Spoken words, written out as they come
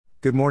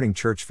Good morning,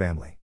 church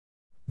family.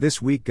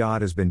 This week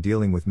God has been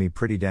dealing with me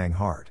pretty dang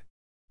hard.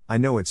 I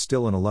know it's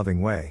still in a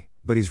loving way,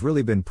 but He's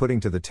really been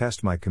putting to the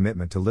test my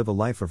commitment to live a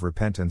life of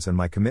repentance and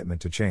my commitment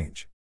to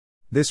change.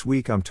 This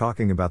week I'm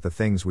talking about the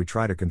things we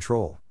try to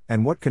control,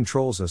 and what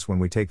controls us when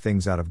we take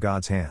things out of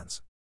God's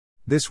hands.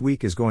 This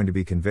week is going to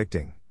be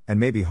convicting,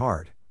 and maybe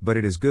hard, but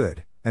it is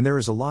good, and there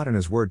is a lot in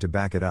His Word to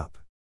back it up.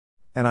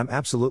 And I'm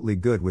absolutely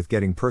good with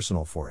getting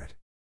personal for it.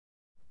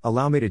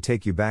 Allow me to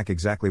take you back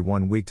exactly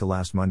 1 week to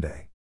last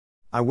Monday.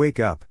 I wake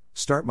up,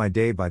 start my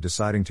day by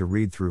deciding to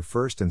read through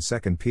 1st and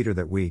 2nd Peter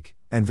that week,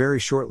 and very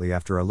shortly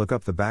after I look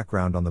up the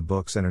background on the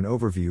books and an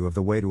overview of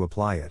the way to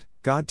apply it,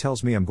 God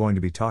tells me I'm going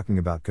to be talking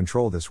about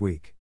control this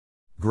week.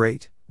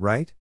 Great,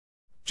 right?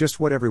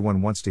 Just what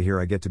everyone wants to hear.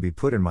 I get to be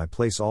put in my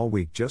place all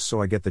week just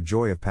so I get the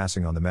joy of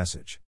passing on the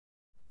message.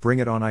 Bring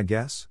it on, I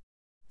guess?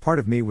 Part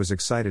of me was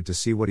excited to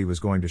see what He was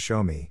going to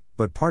show me,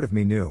 but part of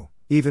me knew,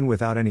 even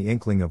without any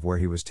inkling of where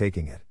He was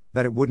taking it,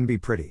 that it wouldn't be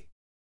pretty.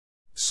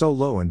 So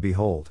lo and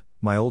behold,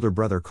 my older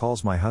brother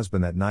calls my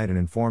husband that night and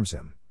informs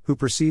him, who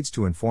proceeds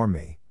to inform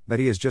me, that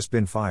he has just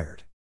been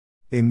fired.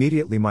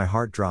 Immediately my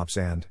heart drops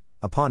and,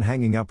 upon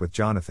hanging up with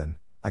Jonathan,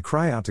 I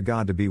cry out to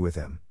God to be with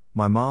him,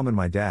 my mom and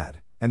my dad,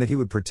 and that He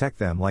would protect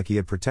them like He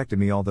had protected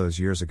me all those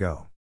years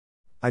ago.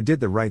 I did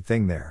the right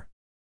thing there.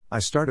 I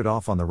started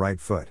off on the right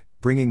foot,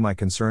 bringing my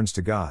concerns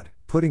to God,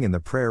 putting in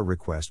the prayer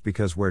request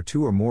because where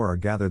two or more are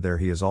gathered there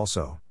He is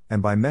also,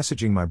 and by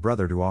messaging my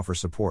brother to offer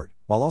support,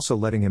 while also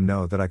letting him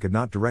know that I could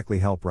not directly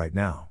help right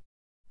now.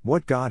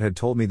 What God had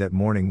told me that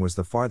morning was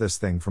the farthest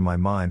thing from my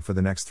mind for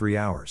the next 3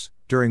 hours,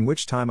 during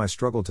which time I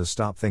struggled to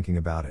stop thinking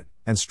about it,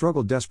 and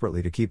struggled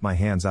desperately to keep my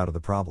hands out of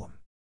the problem.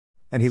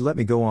 And He let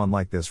me go on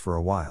like this for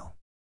a while.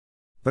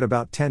 But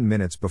about 10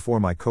 minutes before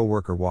my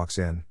coworker walks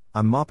in,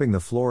 I'm mopping the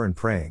floor and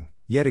praying,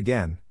 yet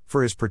again,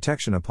 for His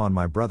protection upon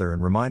my brother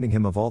and reminding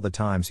him of all the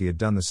times he had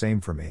done the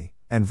same for me,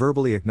 and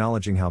verbally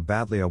acknowledging how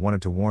badly I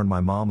wanted to warn my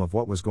mom of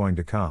what was going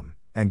to come,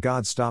 and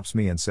God stops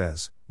me and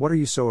says, "What are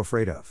you so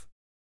afraid of?"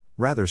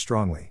 Rather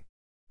strongly.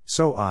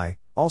 So I,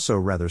 also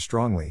rather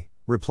strongly,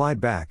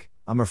 replied back,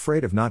 "I'm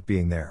afraid of not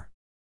being there."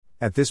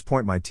 At this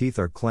point my teeth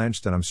are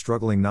clenched and I'm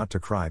struggling not to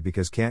cry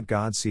because can't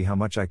God see how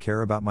much I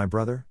care about my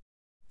brother?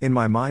 In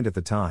my mind at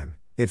the time,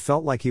 it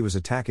felt like He was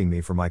attacking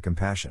me for my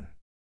compassion.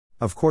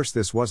 Of course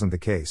this wasn't the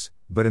case,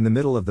 but in the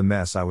middle of the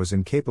mess I was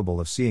incapable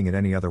of seeing it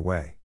any other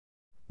way.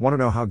 Want to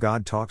know how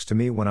God talks to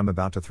me when I'm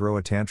about to throw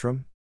a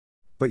tantrum?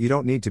 But you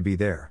don't need to be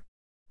there.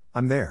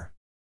 I'm there.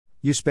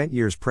 You spent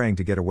years praying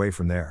to get away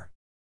from there.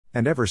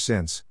 And ever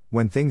since,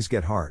 when things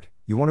get hard,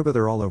 you want to go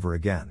there all over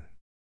again.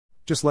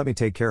 Just let me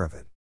take care of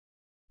it.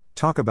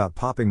 Talk about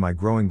popping my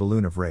growing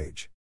balloon of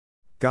rage.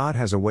 God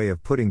has a way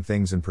of putting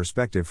things in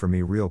perspective for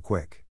me real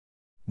quick.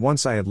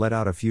 Once I had let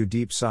out a few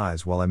deep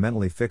sighs while I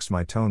mentally fixed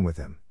my tone with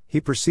Him, He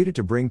proceeded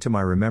to bring to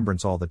my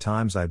remembrance all the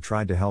times I had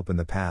tried to help in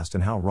the past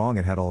and how wrong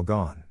it had all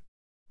gone.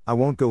 I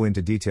won't go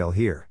into detail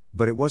here,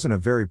 but it wasn't a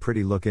very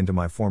pretty look into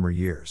my former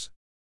years.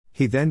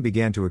 He then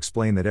began to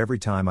explain that every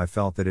time I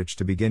felt that itch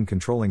to begin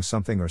controlling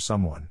something or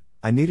someone,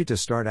 I needed to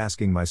start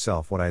asking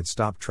myself what I had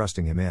stopped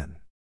trusting Him in.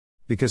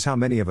 Because how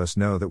many of us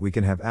know that we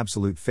can have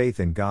absolute faith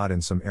in God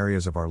in some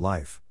areas of our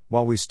life,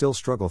 while we still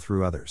struggle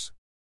through others?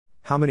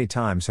 How many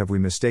times have we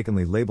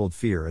mistakenly labeled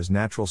fear as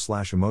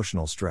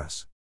natural/emotional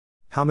stress?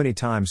 How many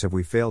times have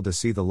we failed to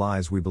see the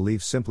lies we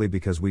believe simply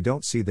because we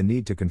don't see the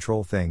need to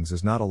control things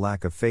as not a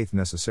lack of faith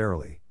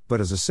necessarily, but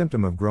as a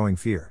symptom of growing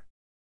fear?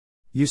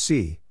 You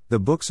see, the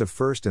books of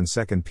 1st and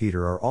 2nd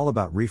Peter are all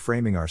about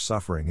reframing our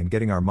suffering and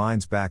getting our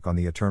minds back on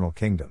the eternal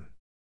kingdom.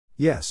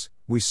 Yes,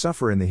 we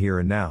suffer in the here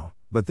and now,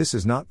 but this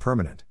is not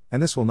permanent,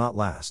 and this will not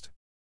last.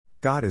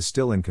 God is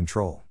still in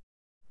control.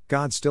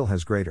 God still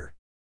has greater.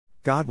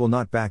 God will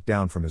not back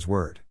down from His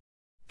word.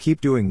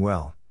 Keep doing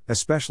well,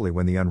 especially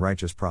when the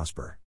unrighteous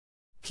prosper.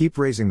 Keep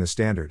raising the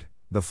standard,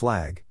 the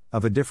flag,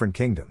 of a different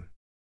kingdom.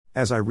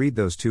 As I read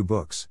those two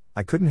books,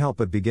 I couldn't help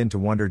but begin to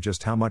wonder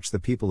just how much the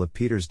people of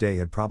Peter's day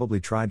had probably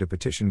tried to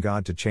petition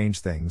God to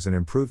change things and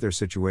improve their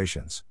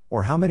situations,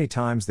 or how many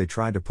times they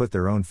tried to put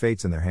their own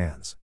fates in their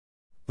hands.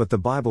 But the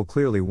Bible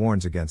clearly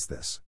warns against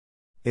this.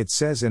 It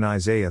says in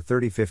Isaiah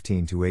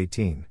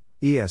 30:15-18,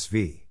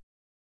 ESV.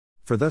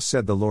 "For thus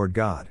said the Lord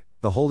God,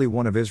 the Holy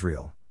One of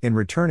Israel, in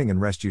returning and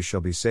rest you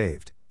shall be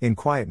saved, in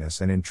quietness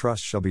and in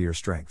trust shall be your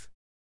strength.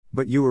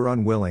 But you were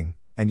unwilling,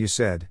 and you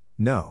said,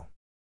 No.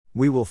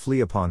 We will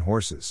flee upon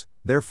horses,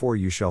 therefore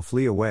you shall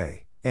flee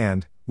away,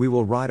 and, we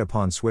will ride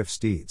upon swift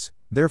steeds,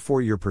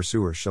 therefore your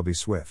pursuers shall be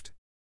swift.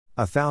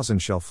 1,000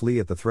 shall flee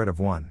at the threat of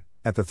one,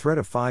 at the threat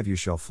of 5 you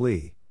shall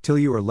flee, till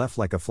you are left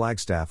like a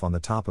flagstaff on the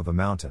top of a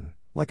mountain,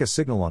 like a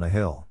signal on a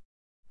hill.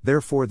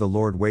 Therefore the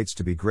Lord waits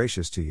to be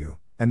gracious to you,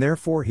 and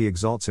therefore He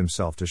exalts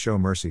Himself to show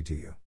mercy to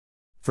you.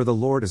 For the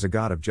Lord is a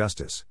God of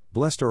justice,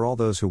 blessed are all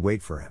those who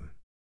wait for Him."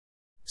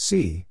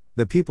 See,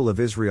 the people of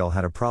Israel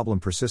had a problem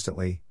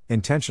persistently,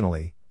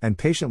 intentionally, and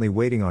patiently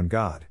waiting on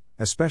God,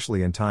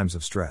 especially in times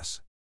of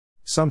stress.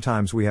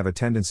 Sometimes we have a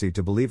tendency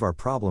to believe our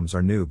problems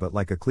are new, but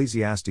like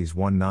Ecclesiastes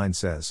 1:9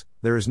 says,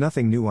 there is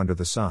nothing new under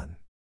the sun.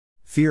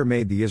 Fear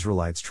made the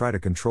Israelites try to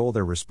control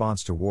their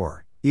response to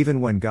war, even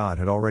when God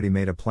had already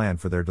made a plan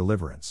for their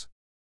deliverance.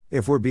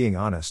 If we're being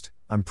honest,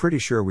 I'm pretty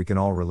sure we can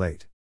all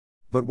relate.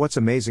 But what's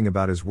amazing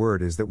about His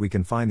Word is that we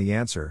can find the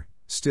answer,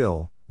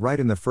 still, right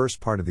in the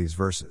first part of these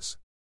verses.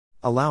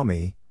 Allow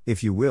me,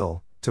 if you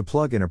will, to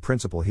plug in a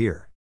principle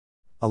here.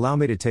 Allow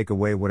me to take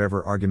away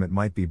whatever argument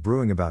might be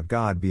brewing about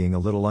God being a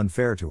little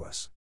unfair to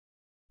us.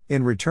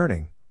 In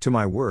returning to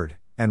my word,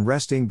 and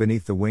resting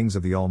beneath the wings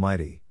of the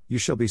Almighty, you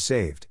shall be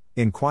saved,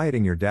 in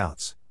quieting your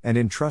doubts, and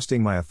in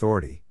trusting my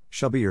authority,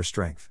 shall be your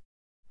strength.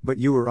 But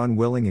you were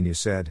unwilling and you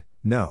said,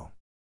 No.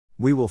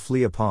 We will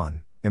flee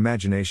upon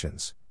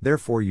imaginations,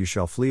 therefore you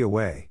shall flee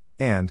away,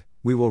 and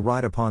we will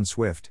ride upon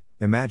swift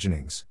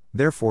imaginings,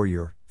 therefore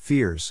your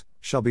fears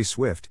shall be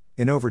swift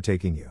in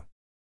overtaking you.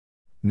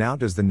 Now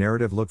does the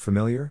narrative look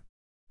familiar?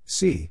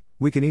 See,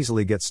 we can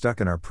easily get stuck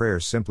in our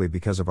prayers simply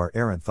because of our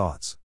errant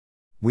thoughts.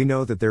 We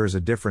know that there is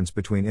a difference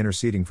between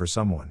interceding for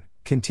someone,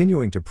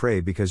 continuing to pray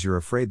because you're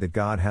afraid that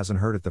God hasn't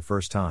heard it the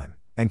first time,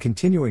 and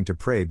continuing to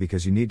pray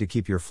because you need to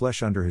keep your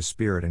flesh under His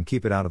Spirit and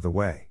keep it out of the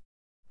way.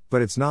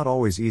 But it's not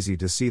always easy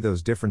to see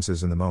those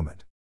differences in the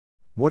moment.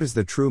 What is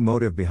the true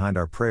motive behind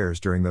our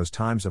prayers during those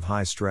times of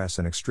high stress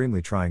and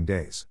extremely trying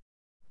days?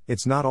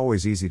 It's not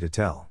always easy to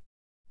tell.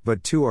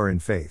 But two are in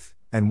faith,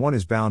 and one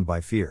is bound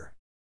by fear.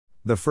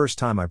 The first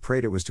time I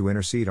prayed, it was to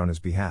intercede on his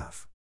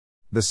behalf.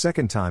 The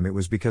second time it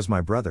was because my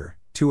brother,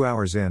 2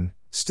 hours in,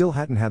 still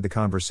hadn't had the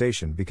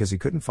conversation because he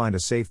couldn't find a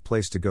safe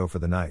place to go for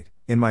the night.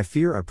 In my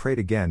fear I prayed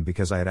again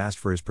because I had asked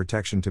for his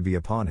protection to be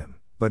upon him,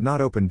 but not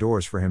open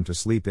doors for him to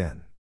sleep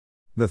in.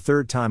 The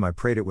third time I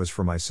prayed, it was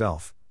for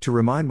myself, to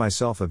remind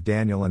myself of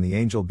Daniel and the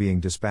angel being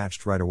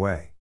dispatched right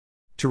away.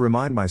 To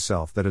remind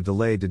myself that a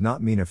delay did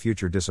not mean a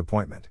future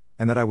disappointment,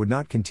 and that I would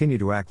not continue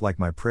to act like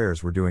my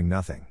prayers were doing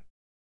nothing.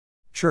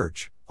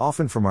 Church,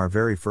 often from our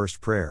very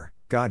first prayer,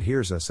 God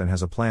hears us and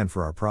has a plan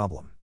for our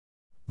problem.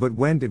 But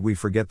when did we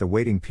forget the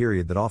waiting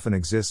period that often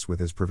exists with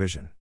His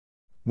provision?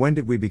 When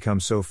did we become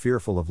so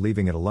fearful of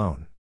leaving it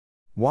alone?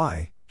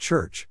 Why,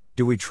 church,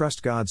 do we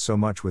trust God so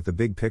much with the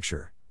big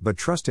picture, but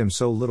trust Him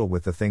so little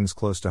with the things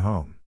close to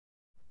home?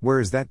 Where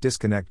is that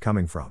disconnect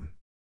coming from?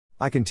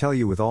 I can tell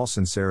you with all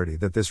sincerity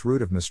that this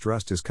root of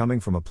mistrust is coming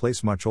from a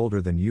place much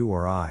older than you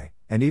or I,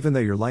 and even though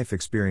your life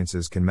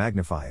experiences can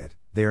magnify it,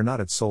 they are not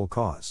its sole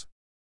cause.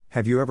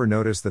 Have you ever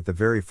noticed that the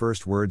very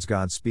first words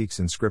God speaks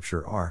in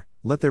Scripture are,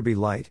 "Let there be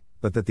light,"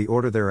 but that the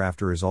order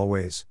thereafter is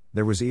always,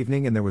 "There was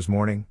evening and there was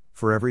morning,"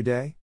 for every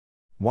day?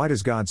 Why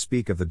does God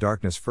speak of the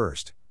darkness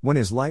first, when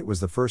His light was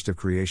the first of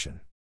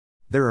creation?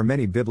 There are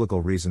many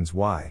biblical reasons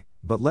why,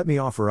 but let me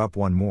offer up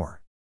one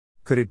more.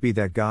 Could it be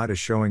that God is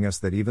showing us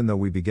that even though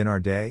we begin our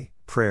day,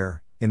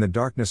 prayer, in the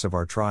darkness of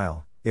our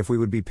trial, if we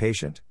would be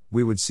patient,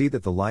 we would see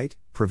that the light,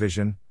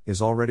 provision,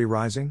 is already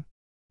rising?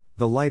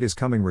 The light is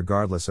coming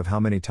regardless of how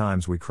many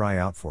times we cry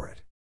out for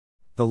it.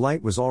 The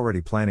light was already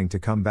planning to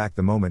come back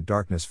the moment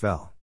darkness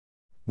fell.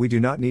 We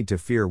do not need to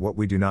fear what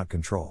we do not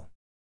control.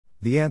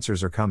 The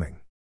answers are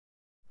coming.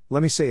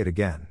 Let me say it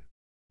again.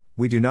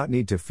 We do not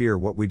need to fear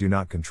what we do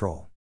not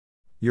control.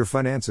 Your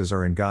finances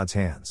are in God's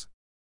hands.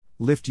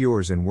 Lift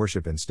yours in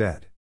worship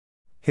instead.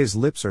 His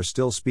lips are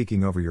still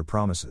speaking over your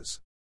promises.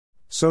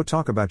 So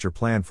talk about your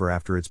plan for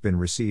after it's been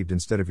received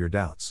instead of your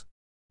doubts.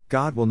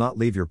 God will not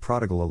leave your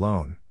prodigal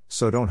alone,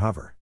 so don't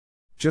hover.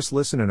 Just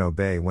listen and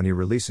obey when He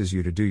releases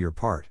you to do your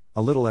part,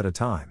 a little at a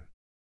time.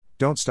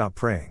 Don't stop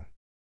praying.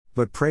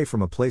 But pray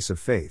from a place of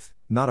faith,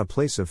 not a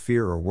place of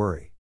fear or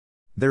worry.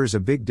 There is a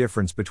big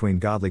difference between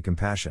godly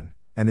compassion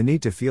and the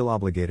need to feel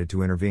obligated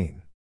to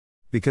intervene.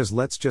 Because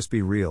let's just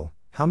be real,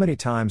 how many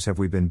times have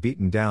we been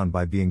beaten down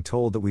by being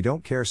told that we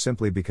don't care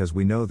simply because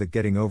we know that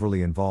getting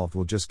overly involved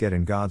will just get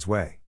in God's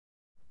way?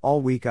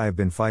 All week I have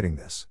been fighting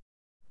this.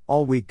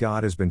 All week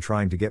God has been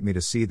trying to get me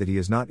to see that He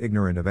is not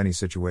ignorant of any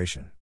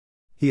situation.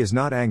 He is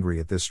not angry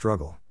at this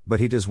struggle, but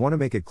He does want to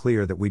make it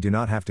clear that we do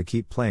not have to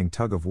keep playing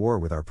tug of war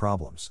with our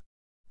problems.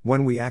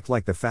 When we act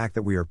like the fact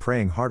that we are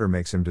praying harder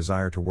makes Him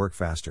desire to work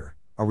faster,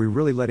 are we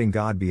really letting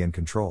God be in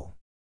control?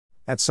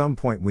 At some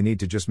point we need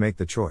to just make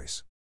the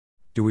choice.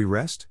 Do we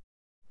rest?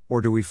 Or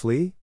do we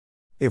flee?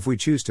 If we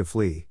choose to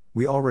flee,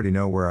 we already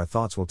know where our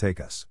thoughts will take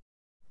us.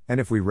 And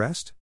if we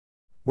rest?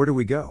 Where do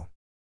we go?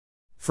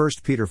 1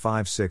 Peter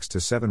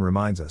 5:6-7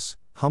 reminds us,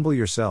 "Humble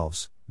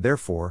yourselves,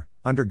 therefore,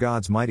 under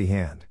God's mighty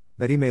hand,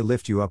 that He may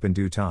lift you up in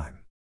due time.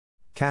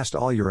 Cast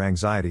all your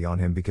anxiety on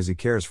Him because He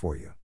cares for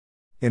you."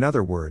 In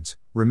other words,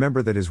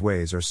 remember that His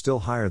ways are still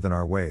higher than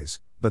our ways,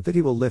 but that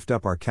He will lift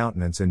up our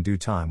countenance in due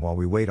time while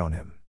we wait on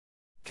Him.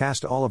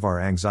 Cast all of our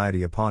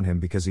anxiety upon Him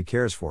because He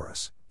cares for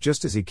us,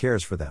 just as He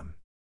cares for them.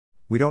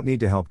 We don't need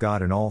to help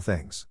God in all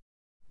things.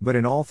 But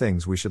in all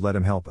things we should let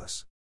Him help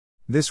us.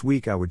 This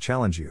week I would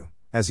challenge you,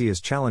 as He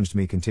has challenged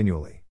me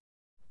continually.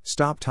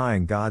 Stop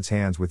tying God's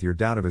hands with your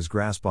doubt of His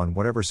grasp on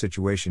whatever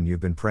situation you've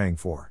been praying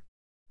for.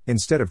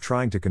 Instead of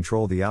trying to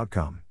control the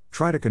outcome,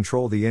 try to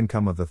control the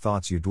income of the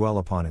thoughts you dwell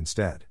upon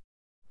instead.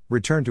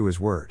 Return to His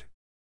Word.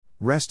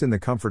 Rest in the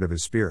comfort of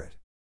His Spirit.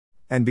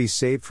 And be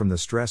saved from the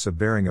stress of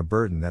bearing a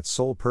burden that's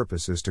sole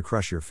purpose is to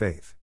crush your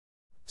faith.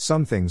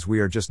 Some things we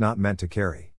are just not meant to carry.